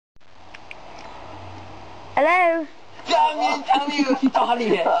Hello. Tell me you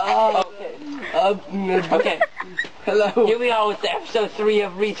started it. Okay. Hello. Here we are with episode 3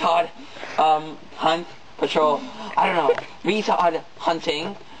 of Retard. Hunt, patrol, I don't know, retard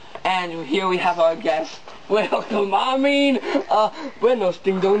hunting. And here we have our guest. Welcome. I mean, buenos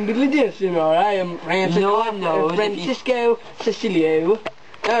ding dong diddly dis, you know. I am Francisco Cecilio.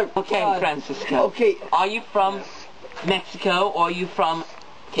 Okay, Francisco. Okay. Are you from Mexico or are you from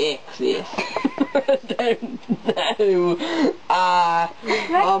Texas? No. I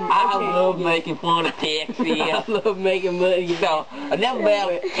love making fun of Texas. I love making money. So, enough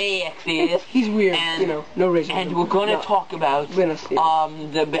about Texas. He's weird, and, you know, no racism. And we're going to talk about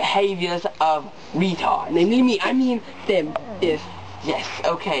the behaviors of retards. Namely me, I mean them, yes. Yes,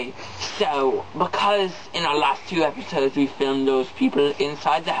 okay. So, because in our last 2 episodes we filmed those people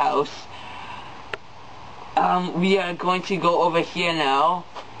inside the house, we are going to go over here now,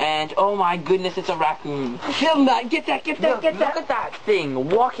 and oh my goodness, it's a raccoon. Film that, get that. Look at that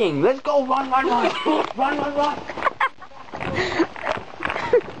thing, walking. Let's go, run. Run.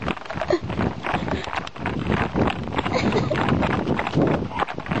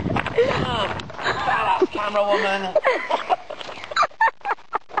 Shut up, camera woman.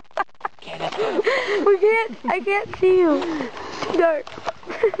 I can't see you. Dark.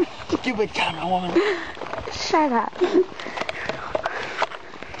 Stupid camera woman. Shut up.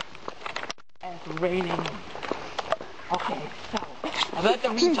 It's raining. Okay, so about the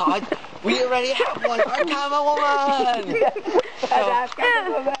retards, we already have one. Our camera woman.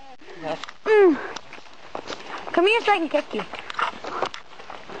 Come here so I can kick you.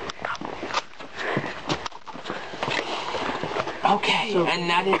 Okay, and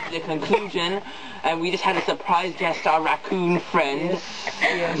that is the conclusion. And we just had a surprise guest, our raccoon friend,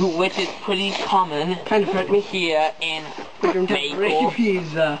 which is pretty common. Kind of hurt me here in Maple.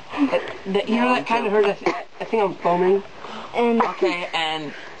 Rabies. You know, that kind of hurt. I think I'm foaming. And okay,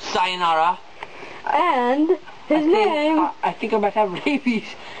 and sayonara. And his name. I think I'm about to have rabies.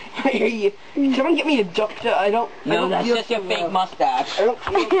 Someone get me a doctor. No, that's just your fake mustache. I don't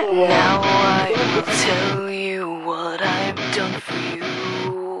feel so well. Now I will tell you what I've done for you.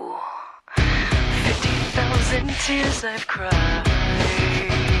 50,000 tears I've cried,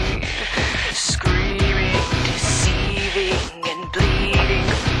 screaming, deceiving, and bleeding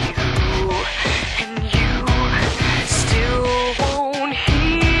for you.